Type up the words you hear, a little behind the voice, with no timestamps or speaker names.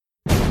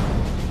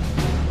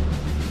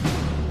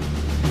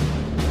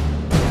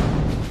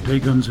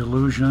Dagon's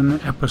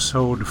Illusion,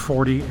 Episode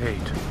 48,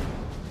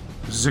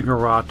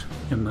 Ziggurat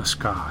in the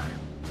Sky.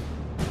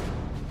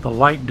 The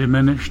light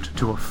diminished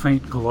to a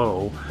faint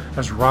glow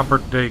as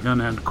Robert Dagon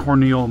and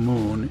Cornel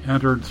Moon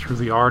entered through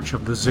the arch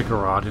of the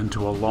ziggurat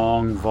into a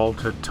long,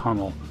 vaulted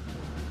tunnel.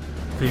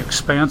 The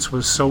expanse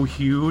was so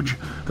huge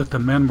that the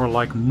men were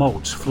like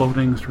motes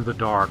floating through the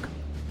dark.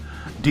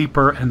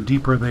 Deeper and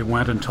deeper they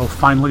went until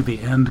finally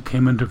the end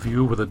came into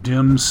view with a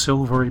dim,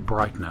 silvery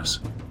brightness.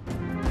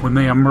 When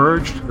they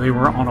emerged, they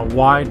were on a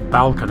wide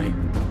balcony.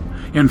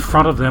 In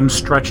front of them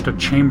stretched a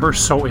chamber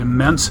so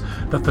immense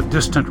that the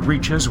distant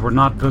reaches were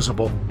not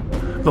visible.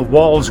 The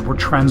walls were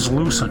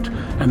translucent,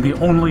 and the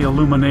only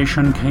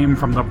illumination came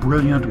from the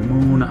brilliant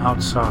moon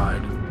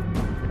outside.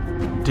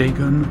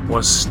 Dagon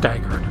was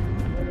staggered.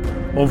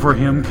 Over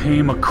him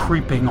came a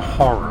creeping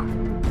horror.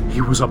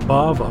 He was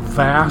above a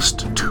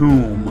vast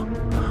tomb.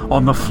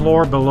 On the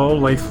floor below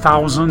lay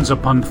thousands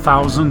upon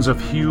thousands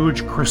of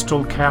huge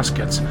crystal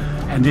caskets,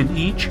 and in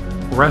each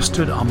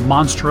rested a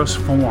monstrous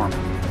form.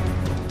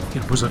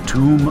 It was a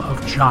tomb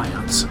of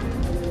giants.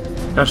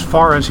 As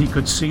far as he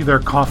could see, their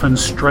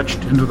coffins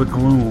stretched into the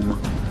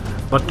gloom,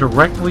 but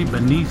directly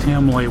beneath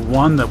him lay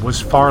one that was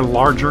far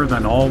larger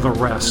than all the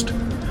rest.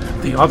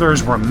 The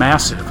others were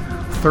massive,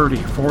 30,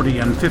 40,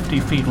 and 50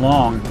 feet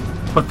long,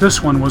 but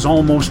this one was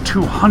almost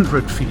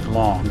 200 feet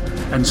long,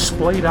 and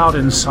splayed out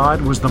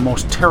inside was the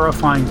most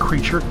terrifying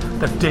creature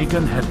that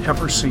Dagon had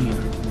ever seen.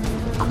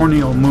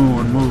 Cornel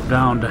Moon moved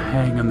down to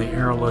hang in the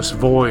airless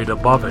void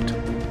above it.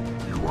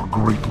 You are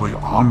greatly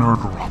honored,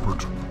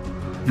 Robert.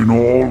 In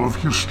all of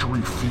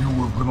history, few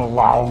have been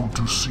allowed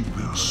to see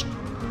this.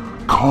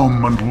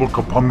 Come and look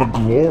upon the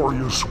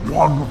glorious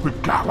one of the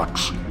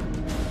galaxy.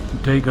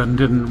 Dagon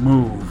didn't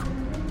move.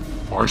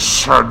 I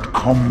said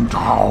come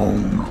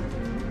down.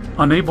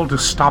 Unable to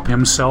stop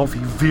himself,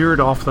 he veered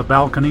off the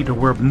balcony to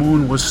where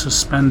Moon was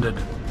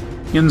suspended.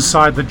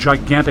 Inside the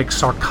gigantic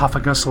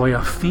sarcophagus lay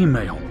a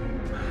female.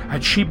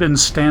 Had she been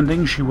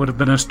standing, she would have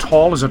been as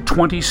tall as a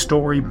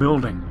 20-story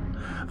building.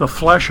 The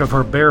flesh of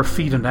her bare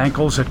feet and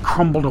ankles had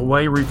crumbled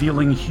away,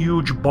 revealing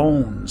huge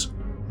bones.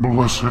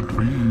 Blessed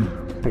be,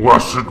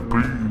 blessed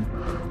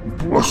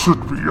be,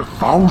 blessed be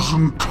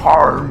 1,000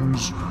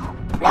 times,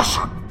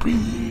 blessed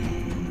be.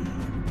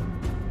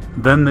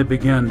 Then they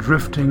began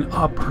drifting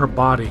up her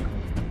body.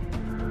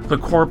 The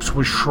corpse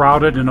was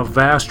shrouded in a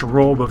vast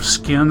robe of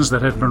skins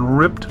that had been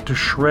ripped to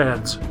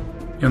shreds.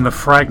 In the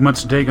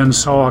fragments, Dagon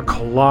saw a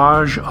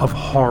collage of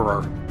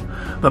horror.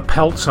 The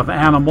pelts of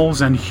animals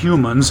and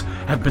humans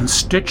had been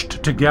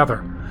stitched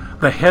together.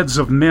 The heads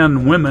of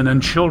men, women,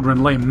 and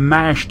children lay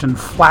mashed and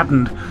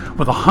flattened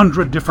with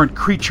 100 different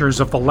creatures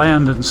of the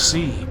land and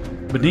sea.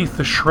 Beneath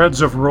the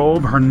shreds of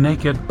robe, her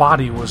naked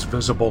body was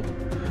visible.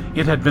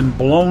 It had been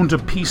blown to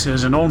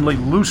pieces and only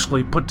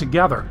loosely put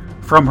together.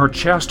 From her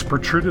chest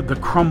protruded the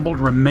crumbled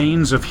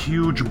remains of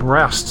huge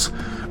breasts,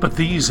 but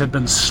these had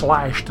been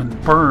slashed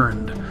and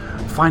burned.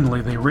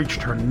 Finally, they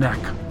reached her neck.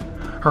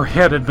 Her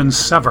head had been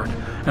severed,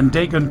 and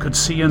Dagon could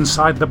see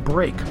inside the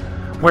break.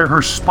 Where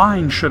her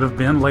spine should have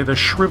been lay the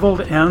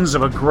shriveled ends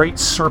of a great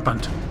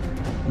serpent.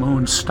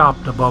 Moon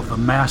stopped above the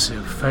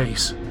massive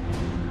face.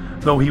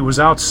 Though he was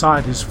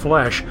outside his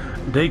flesh,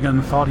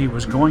 Dagon thought he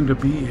was going to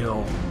be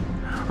ill.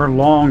 Her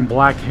long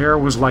black hair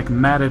was like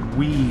matted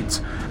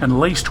weeds, and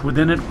laced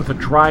within it with the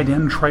dried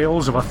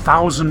entrails of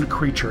 1,000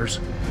 creatures.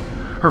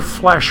 Her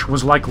flesh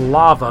was like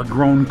lava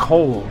grown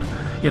cold.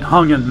 It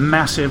hung in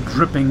massive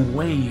dripping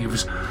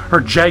waves. Her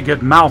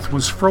jagged mouth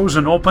was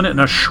frozen open in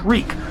a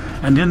shriek,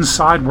 and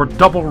inside were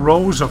double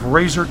rows of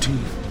razor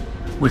teeth.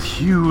 With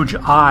huge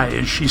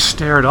eyes she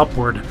stared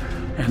upward,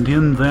 and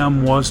in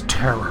them was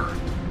terror.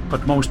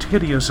 But most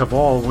hideous of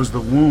all was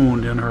the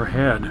wound in her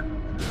head.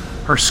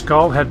 Her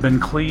skull had been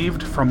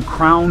cleaved from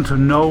crown to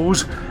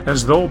nose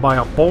as though by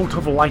a bolt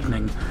of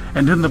lightning,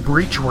 and in the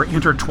breach were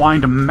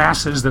intertwined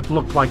masses that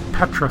looked like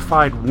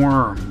petrified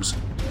worms.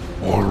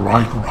 All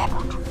right,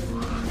 Robert.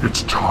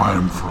 It's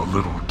time for a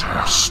little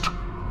test.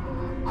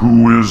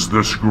 Who is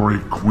this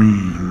great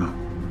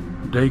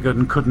queen?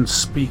 Dagon couldn't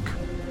speak.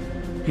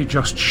 He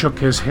just shook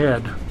his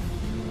head.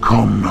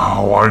 Come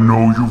now, I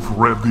know you've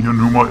read the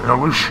Enuma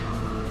Elish.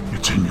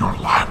 It's in your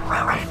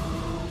library.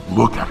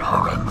 Look at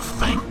her and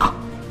think.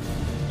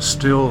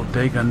 Still,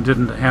 Dagon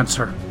didn't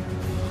answer.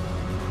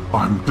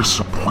 I'm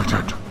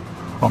disappointed.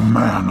 A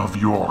man of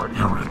your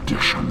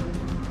erudition.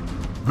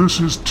 This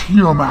is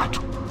Tiamat,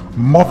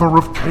 Mother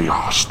of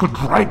Chaos, the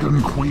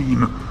Dragon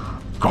Queen,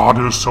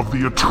 goddess of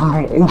the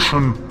eternal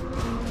ocean.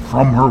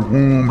 From her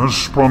womb has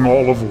sprung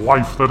all of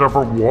life that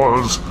ever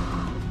was.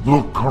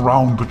 Look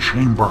around the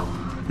chamber.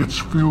 It's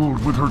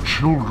filled with her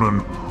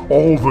children,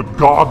 all the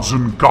gods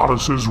and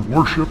goddesses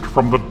worshipped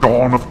from the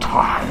dawn of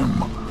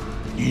time.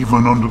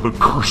 Even under the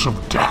curse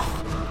of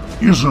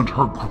death, isn't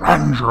her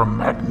grandeur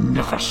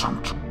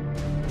magnificent?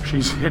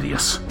 She's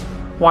hideous.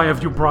 Why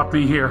have you brought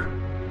me here?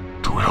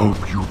 To help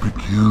you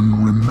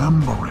begin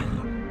remembering.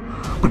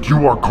 But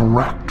you are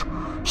correct.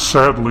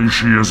 Sadly,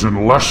 she is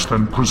in less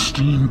than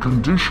pristine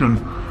condition,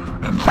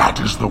 and that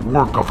is the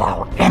work of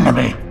our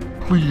enemy,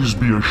 please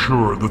be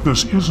assured that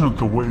this isn't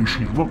the way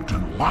she looked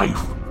in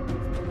life.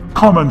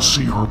 Come and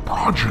see her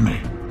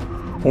progeny.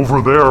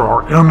 Over there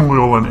are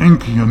Enlil and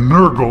Enki and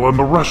Nergal and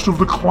the rest of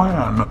the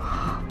clan.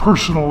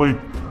 Personally,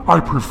 I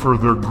prefer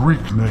their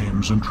Greek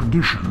names and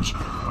traditions,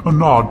 a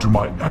nod to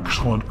my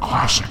excellent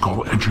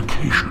classical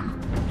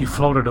education. He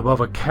floated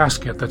above a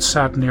casket that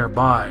sat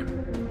nearby.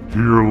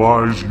 Here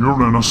lies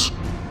Uranus,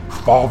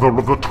 father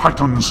of the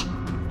Titans,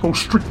 though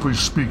strictly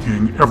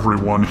speaking,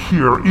 everyone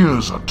here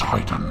is a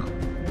Titan.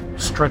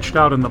 Stretched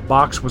out in the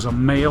box was a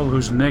male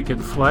whose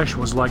naked flesh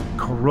was like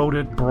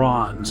corroded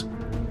bronze.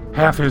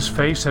 Half his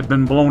face had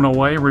been blown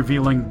away,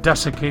 revealing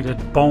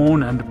desiccated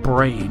bone and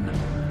brain.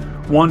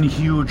 One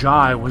huge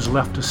eye was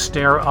left to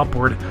stare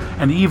upward,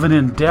 and even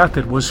in death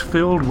it was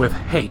filled with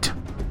hate.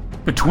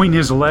 Between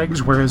his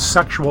legs, where his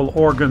sexual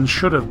organs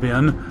should have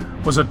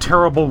been, was a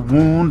terrible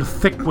wound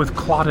thick with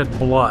clotted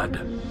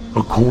blood.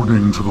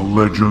 According to the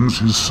legends,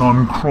 his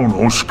son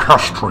Kronos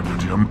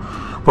castrated him,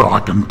 but I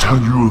can tell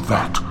you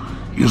that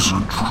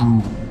isn't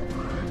true.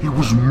 He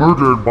was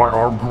murdered by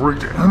our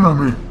great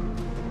enemy.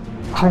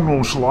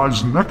 Kronos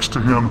lies next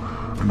to him,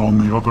 and on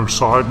the other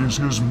side is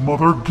his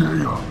mother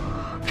Gaia.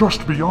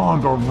 Just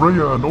beyond are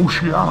Rhea and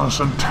Oceanus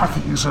and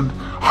Tethys and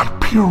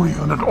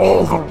Hyperion and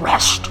all the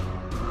rest.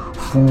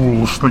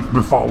 Fools think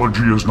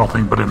mythology is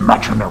nothing but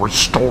imaginary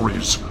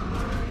stories.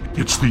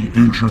 It's the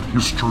ancient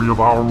history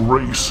of our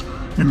race,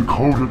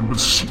 encoded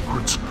with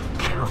secrets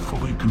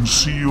carefully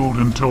concealed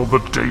until the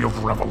day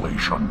of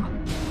revelation.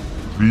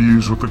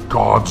 These are the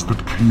gods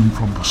that came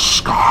from the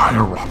sky,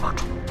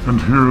 Robert, and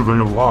here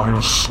they lie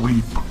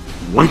asleep,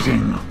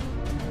 waiting.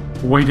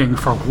 Waiting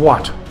for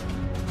what?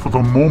 For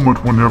the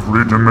moment when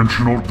every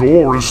dimensional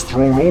door is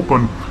thrown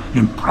open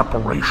in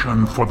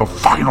preparation for the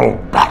final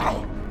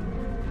battle.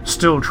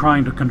 Still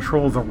trying to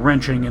control the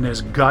wrenching in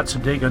his guts,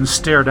 Dagon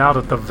stared out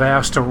at the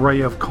vast array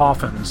of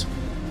coffins.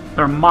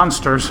 They're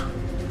monsters,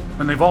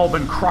 and they've all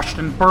been crushed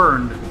and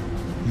burned.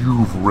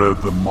 You've read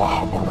the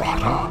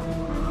Mahabharata.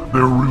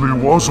 There really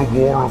was a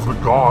war of the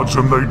gods,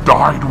 and they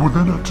died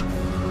within it.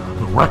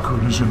 The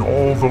record is in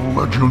all the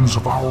legends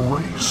of our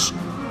race.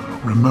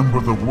 Remember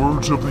the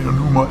words of the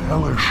Enuma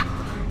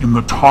Elish. In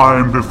the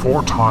time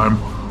before time,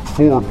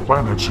 4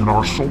 planets in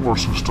our solar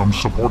system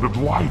supported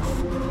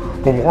life.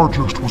 The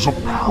largest was a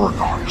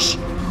paradise,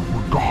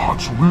 where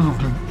gods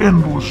lived in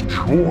endless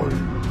joy.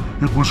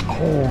 It was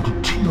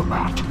called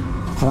Tiamat,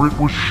 for it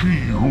was she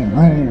who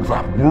ruled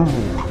that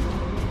world.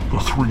 The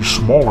 3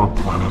 smaller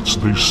planets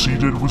they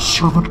seeded with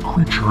servant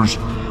creatures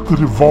that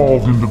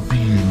evolved into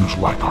beings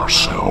like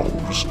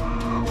ourselves.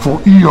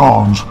 For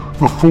eons,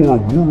 the 4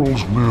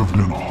 worlds lived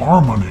in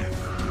harmony,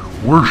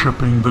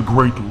 worshipping the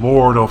great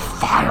Lord of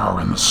Fire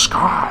in the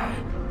sky.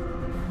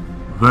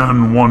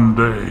 Then one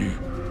day,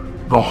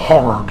 the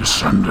horror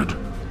descended.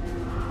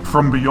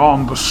 From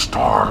beyond the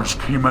stars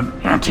came an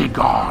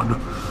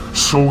anti-god,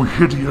 so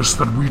hideous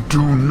that we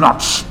do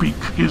not speak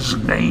his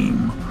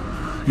name.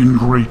 In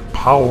great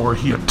power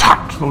he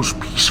attacked those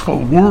peaceful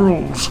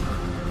worlds.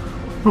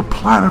 The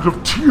planet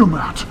of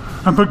Tiamat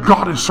and the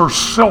goddess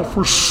herself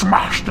were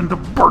smashed into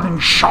burning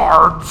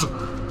shards.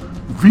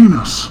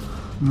 Venus,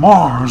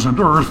 Mars, and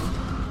Earth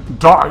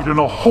died in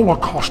a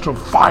holocaust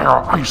of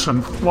fire, ice,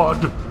 and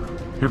flood.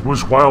 It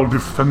was while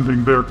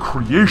defending their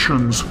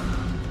creations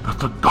that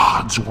the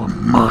gods were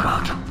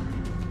murdered.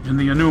 In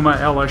the Enuma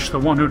Elish, the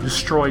one who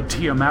destroyed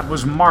Tiamat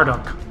was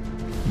Marduk.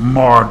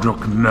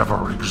 Marduk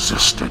never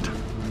existed.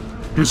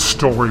 His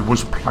story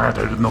was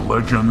planted in the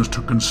legends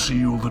to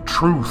conceal the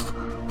truth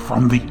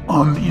from the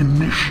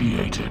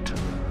uninitiated.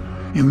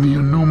 In the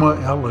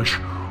Enuma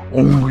Elish,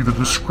 only the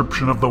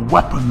description of the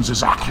weapons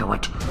is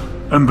accurate,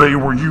 and they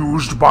were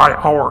used by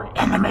our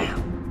enemy.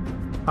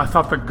 I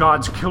thought the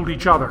gods killed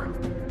each other.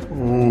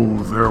 Oh,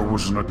 there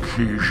was an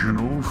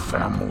occasional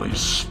family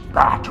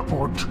spat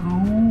or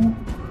 2,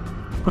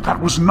 but that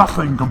was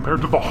nothing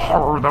compared to the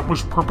horror that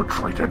was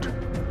perpetrated.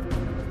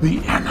 The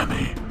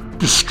enemy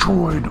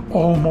destroyed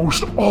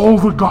almost all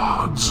the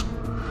gods,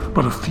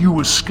 but a few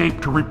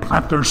escaped to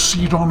replant their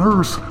seed on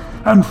Earth,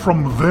 and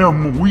from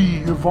them we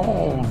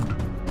evolved.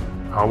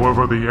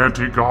 However, the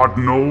anti-god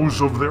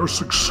knows of their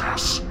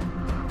success.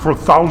 For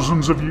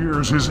thousands of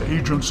years, his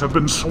agents have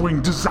been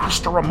sowing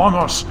disaster among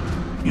us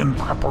in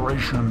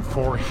preparation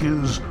for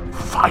his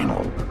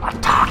final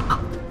attack.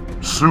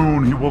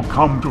 Soon he will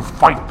come to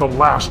fight the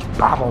last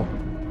battle.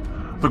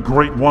 The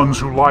great ones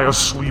who lie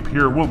asleep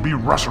here will be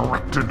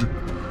resurrected.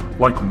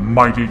 Like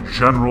mighty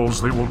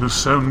generals, they will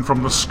descend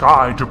from the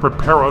sky to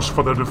prepare us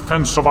for the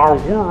defense of our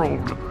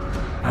world.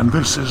 And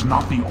this is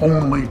not the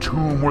only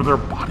tomb where their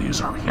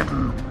bodies are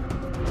hidden.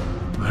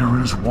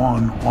 There is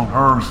one on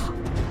Earth,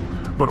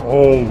 but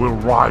all will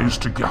rise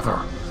together,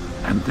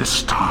 and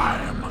this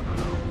time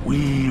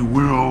we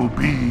will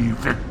be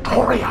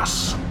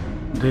victorious.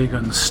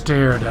 Dagon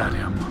stared at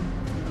him.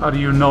 How do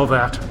you know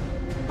that?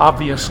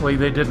 Obviously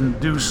they didn't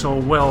do so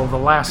well the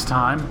last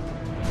time.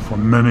 For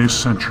many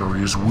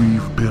centuries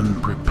we've been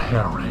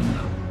preparing.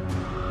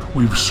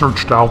 We've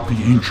searched out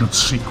the ancient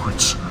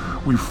secrets.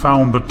 we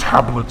found the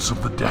tablets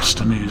of the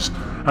destinies,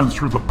 and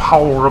through the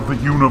power of the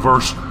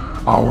universe,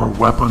 our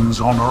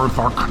weapons on Earth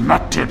are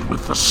connected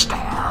with the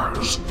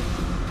stars.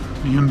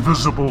 The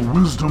invisible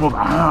wisdom of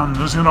Anne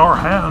is in our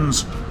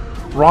hands.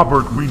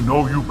 Robert, we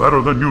know you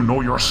better than you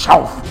know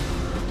yourself.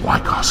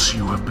 Like us,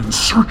 you have been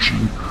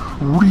searching,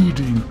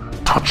 reading,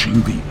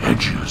 touching the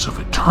edges of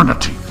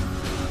eternity,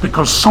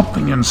 because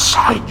something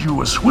inside you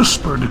has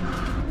whispered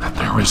that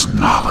there is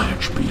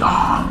knowledge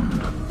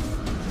beyond.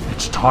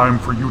 It's time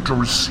for you to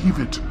receive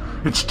it.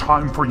 It's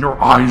time for your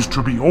eyes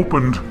to be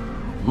opened.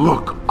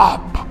 Look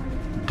up.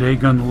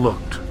 Dagon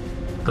looked.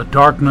 The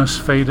darkness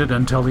faded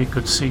until he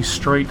could see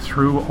straight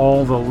through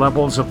all the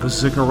levels of the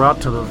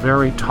ziggurat to the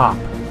very top.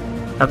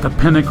 At the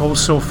pinnacle,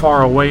 so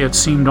far away it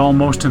seemed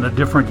almost in a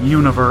different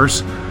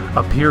universe,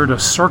 appeared a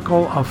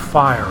circle of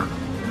fire.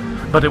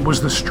 But it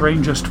was the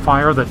strangest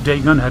fire that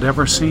Dagon had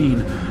ever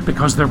seen,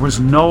 because there was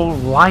no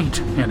light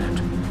in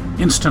it.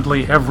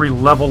 Instantly, every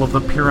level of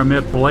the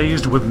pyramid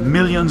blazed with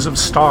millions of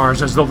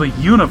stars, as though the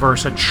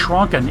universe had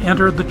shrunk and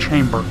entered the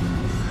chamber.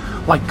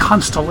 Like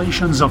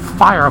constellations of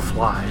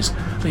fireflies,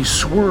 they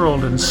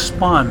swirled and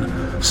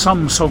spun,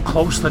 some so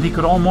close that he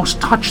could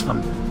almost touch them.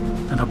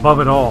 And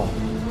above it all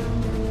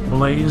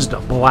blazed a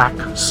black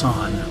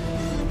sun.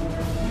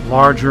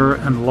 Larger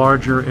and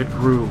larger it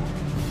grew.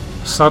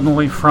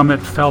 Suddenly from it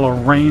fell a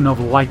rain of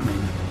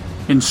lightning.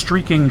 In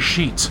streaking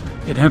sheets,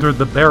 it entered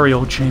the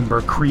burial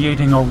chamber,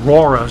 creating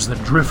auroras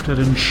that drifted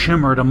and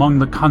shimmered among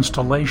the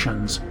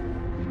constellations.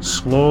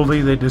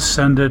 Slowly they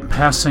descended,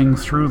 passing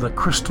through the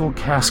crystal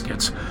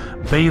caskets,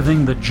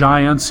 bathing the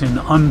giants in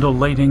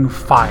undulating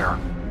fire.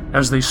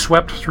 As they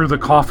swept through the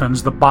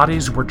coffins, the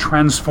bodies were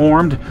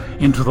transformed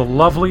into the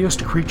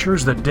loveliest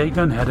creatures that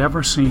Dagon had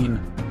ever seen.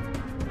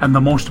 And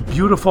the most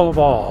beautiful of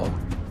all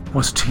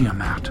was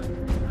Tiamat.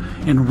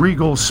 In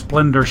regal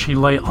splendor she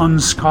lay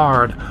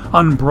unscarred,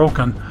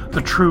 unbroken,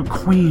 the true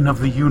queen of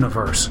the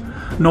universe.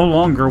 No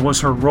longer was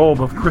her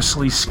robe of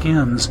gristly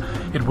skins.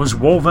 It was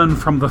woven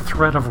from the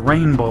thread of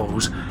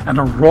rainbows, and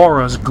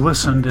auroras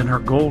glistened in her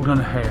golden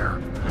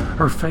hair.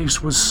 Her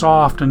face was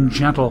soft and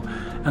gentle,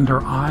 and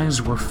her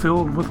eyes were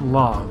filled with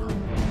love.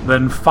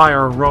 Then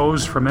fire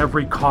rose from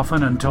every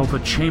coffin until the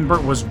chamber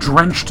was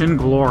drenched in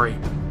glory.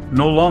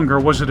 No longer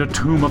was it a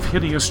tomb of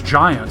hideous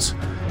giants.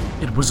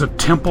 It was a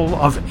temple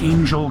of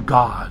angel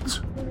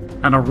gods.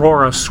 An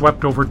aurora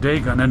swept over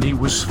Dagon, and he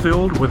was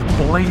filled with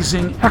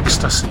blazing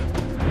ecstasy.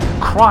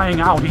 Crying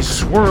out, he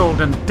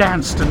swirled and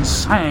danced and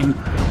sang,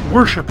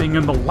 worshiping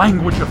in the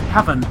language of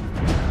heaven.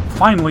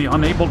 Finally,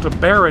 unable to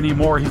bear any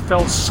more, he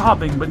fell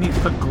sobbing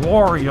beneath the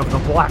glory of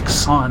the black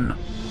sun.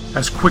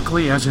 As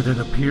quickly as it had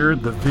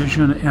appeared, the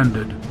vision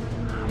ended.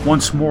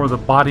 Once more, the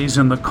bodies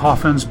in the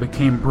coffins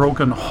became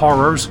broken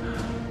horrors,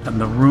 and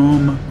the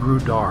room grew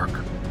dark.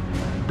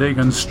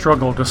 Dagon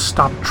struggled to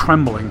stop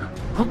trembling.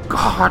 "Oh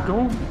God,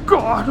 oh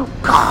God, oh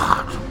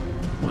God,"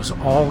 was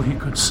all he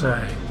could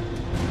say.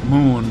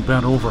 Moon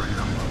bent over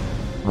him.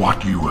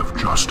 What you have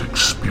just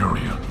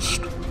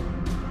experienced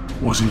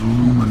was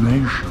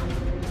illumination.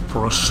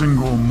 For a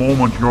single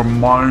moment, your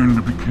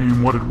mind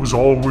became what it was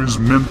always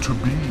meant to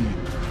be.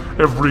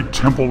 Every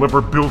temple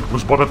ever built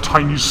was but a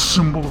tiny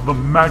symbol of the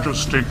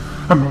majesty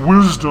and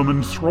wisdom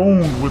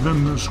enthroned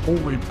within this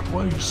holy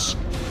place.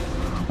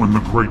 When the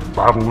great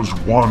battle is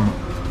won,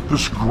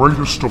 this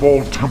greatest of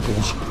all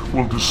temples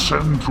will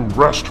descend to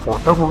rest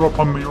forever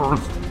upon the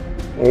earth.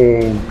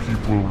 All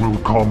people will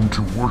come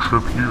to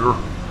worship here,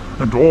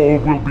 and all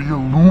will be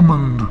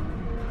illumined.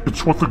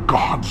 It's what the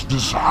gods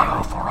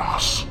desire for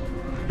us.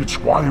 It's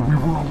why we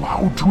were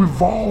allowed to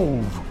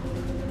evolve.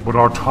 But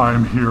our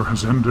time here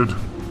has ended.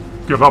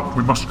 Get up,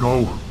 we must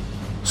go.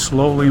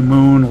 Slowly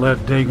Moon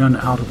led Dagon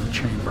out of the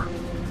chamber.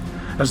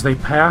 As they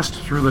passed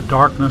through the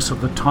darkness of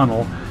the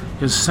tunnel,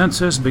 his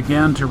senses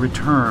began to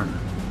return.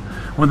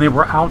 When they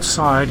were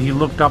outside, he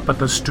looked up at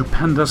the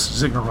stupendous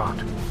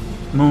ziggurat.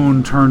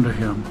 Moon turned to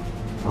him.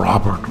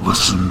 Robert,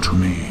 listen to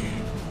me.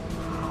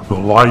 The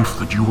life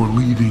that you are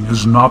leading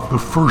is not the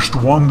first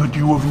one that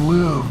you have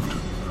lived.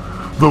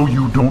 Though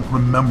you don't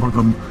remember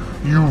them,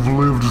 you've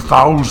lived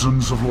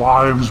thousands of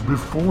lives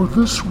before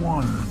this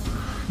one.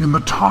 In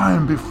the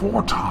time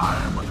before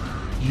time,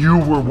 you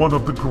were one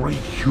of the great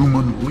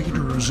human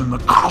leaders in the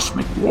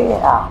cosmic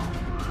war.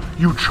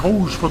 You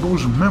chose for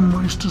those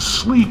memories to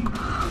sleep,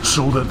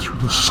 so that through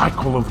the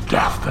cycle of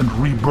death and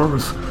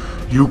rebirth,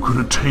 you could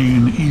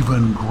attain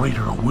even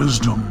greater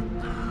wisdom.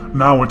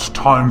 Now it's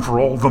time for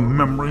all the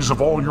memories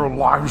of all your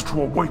lives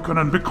to awaken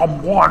and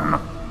become one.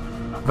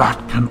 That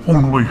can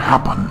only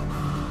happen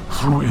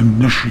through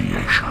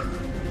initiation.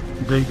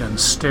 Dagon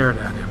stared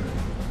at him.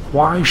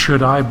 Why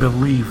should I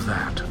believe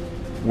that?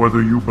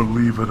 Whether you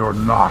believe it or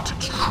not,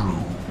 it's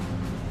true.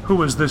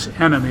 Who is this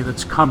enemy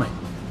that's coming?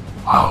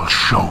 I'll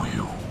show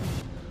you.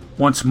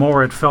 Once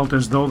more it felt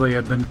as though they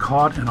had been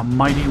caught in a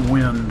mighty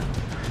wind.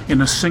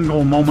 In a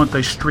single moment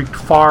they streaked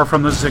far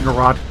from the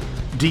ziggurat,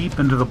 deep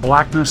into the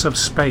blackness of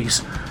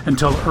space,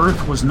 until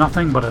Earth was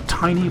nothing but a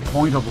tiny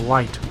point of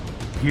light.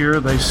 Here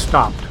they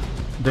stopped.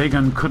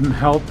 Dagon couldn't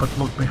help but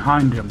look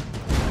behind him.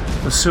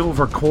 The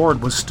silver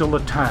cord was still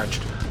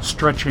attached,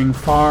 stretching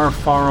far,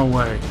 far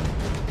away.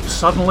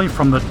 Suddenly,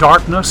 from the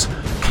darkness,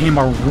 came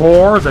a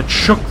roar that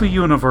shook the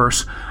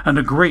universe, and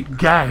a great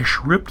gash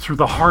ripped through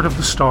the heart of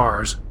the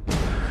stars.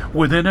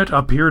 Within it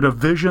appeared a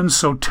vision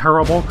so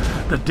terrible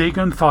that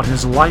Dagon thought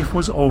his life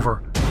was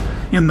over.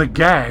 In the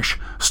gash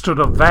stood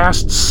a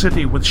vast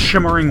city with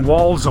shimmering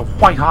walls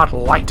of white-hot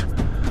light.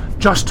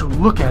 Just to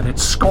look at it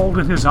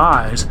scalded his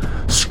eyes.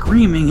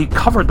 Screaming, he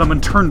covered them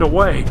and turned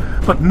away,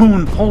 but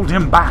Moon pulled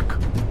him back.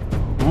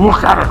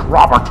 Look at it,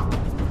 Robert!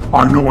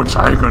 I know it's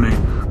agony,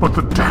 but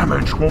the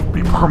damage won't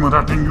be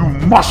permanent and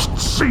you must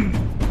see!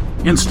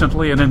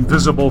 Instantly, an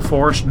invisible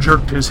force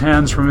jerked his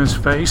hands from his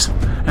face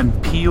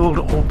and peeled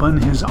open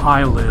his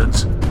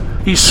eyelids.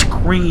 He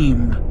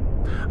screamed.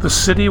 The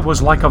city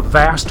was like a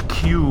vast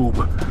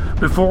cube.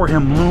 Before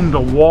him loomed a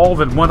wall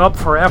that went up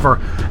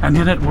forever, and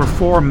in it were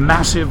 4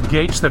 massive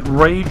gates that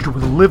raged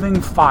with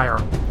living fire.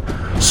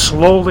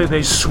 Slowly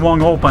they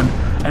swung open,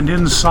 and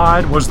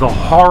inside was the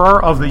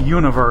horror of the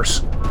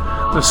universe.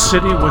 The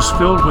city was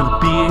filled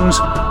with beings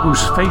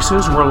whose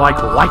faces were like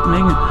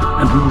lightning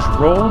and whose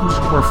robes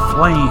were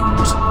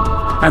flames.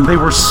 And they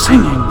were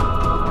singing.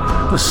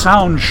 The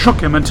sound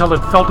shook him until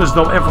it felt as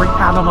though every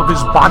atom of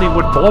his body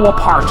would blow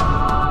apart.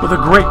 With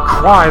a great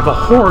cry, the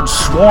horde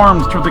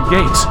swarmed through the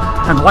gates,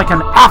 and like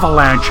an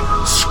avalanche,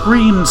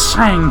 screamed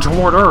sang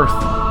toward Earth.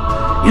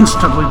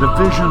 Instantly the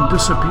vision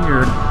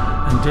disappeared,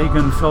 and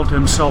Dagon felt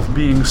himself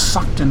being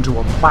sucked into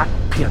a black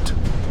pit.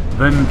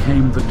 Then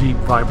came the deep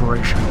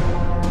vibration.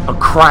 A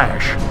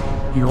crash.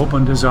 He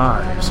opened his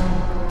eyes.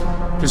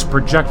 His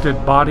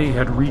projected body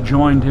had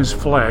rejoined his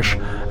flesh,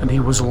 and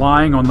he was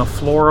lying on the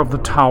floor of the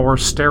tower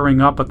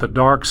staring up at the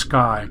dark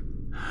sky.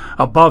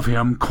 Above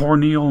him,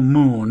 Cornel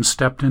Moon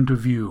stepped into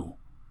view.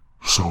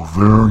 So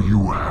there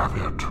you have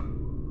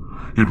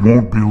it. It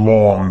won't be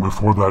long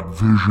before that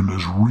vision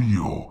is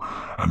real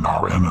and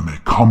our enemy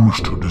comes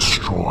to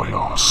destroy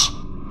us.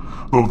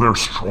 Though they're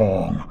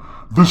strong,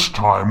 this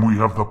time we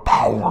have the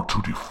power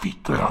to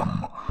defeat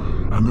them.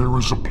 And there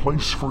is a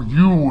place for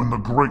you in the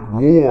Great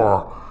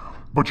War.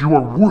 But you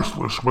are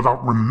worthless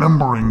without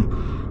remembering,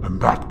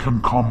 and that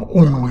can come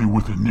only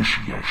with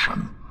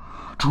initiation.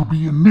 To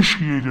be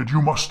initiated,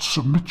 you must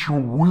submit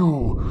your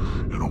will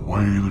in a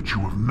way that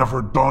you have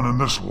never done in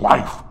this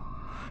life.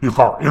 If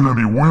our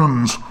enemy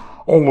wins,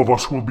 all of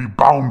us will be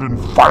bound in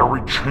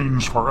fiery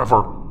chains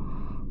forever.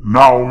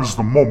 Now is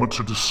the moment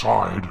to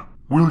decide.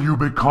 Will you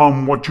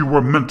become what you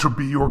were meant to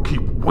be, or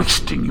keep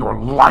wasting your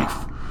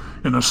life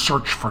in a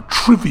search for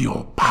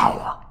trivial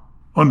power?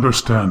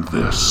 Understand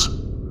this.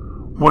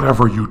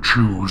 Whatever you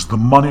choose, the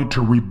money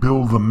to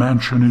rebuild the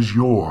mansion is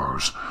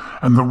yours,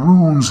 and the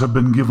runes have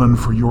been given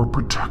for your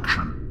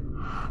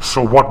protection.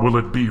 So what will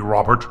it be,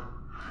 Robert?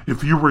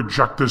 If you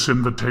reject this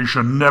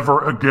invitation,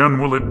 never again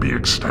will it be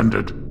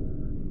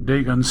extended.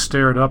 Dagon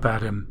stared up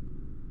at him.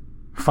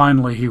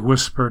 Finally he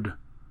whispered,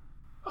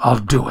 "I'll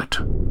do it."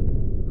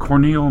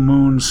 Cornel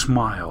Moon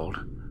smiled.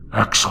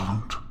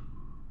 Excellent.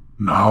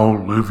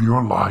 Now live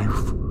your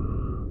life.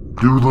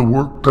 Do the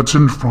work that's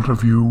in front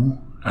of you,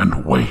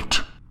 and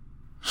wait.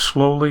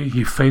 Slowly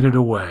he faded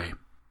away.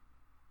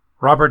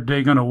 Robert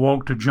Dagon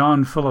awoke to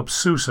John Philip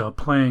Sousa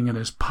playing in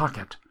his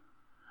pocket.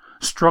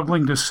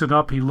 Struggling to sit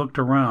up, he looked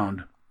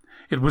around.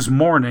 It was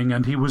morning,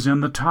 and he was in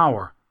the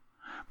tower.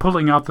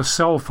 Pulling out the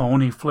cell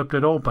phone, he flipped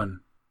it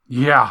open.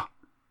 "Yeah,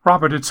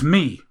 Robert, it's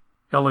me."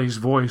 Ellie's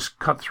voice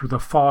cut through the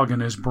fog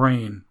in his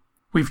brain.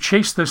 "We've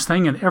chased this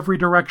thing in every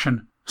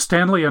direction.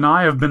 Stanley and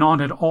I have been on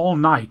it all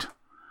night.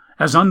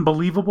 As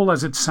unbelievable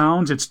as it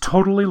sounds, it's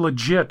totally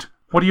legit.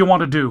 What do you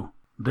want to do?"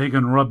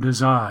 Dagon rubbed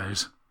his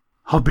eyes.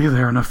 "I'll be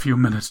there in a few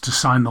minutes to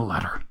sign the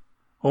letter."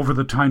 Over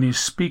the tiny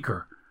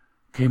speaker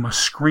came a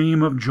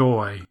scream of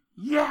joy.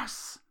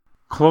 "Yes!"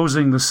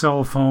 Closing the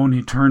cell phone,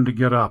 he turned to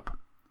get up.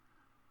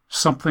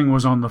 Something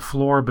was on the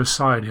floor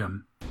beside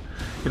him.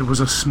 It was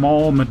a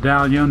small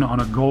medallion on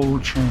a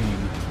gold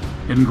chain.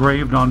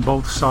 Engraved on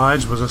both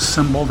sides was a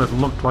symbol that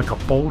looked like a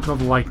bolt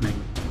of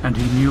lightning, and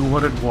he knew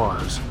what it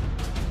was.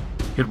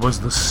 It was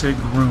the Sig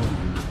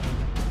rune,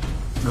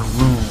 the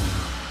rune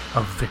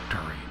of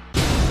victory.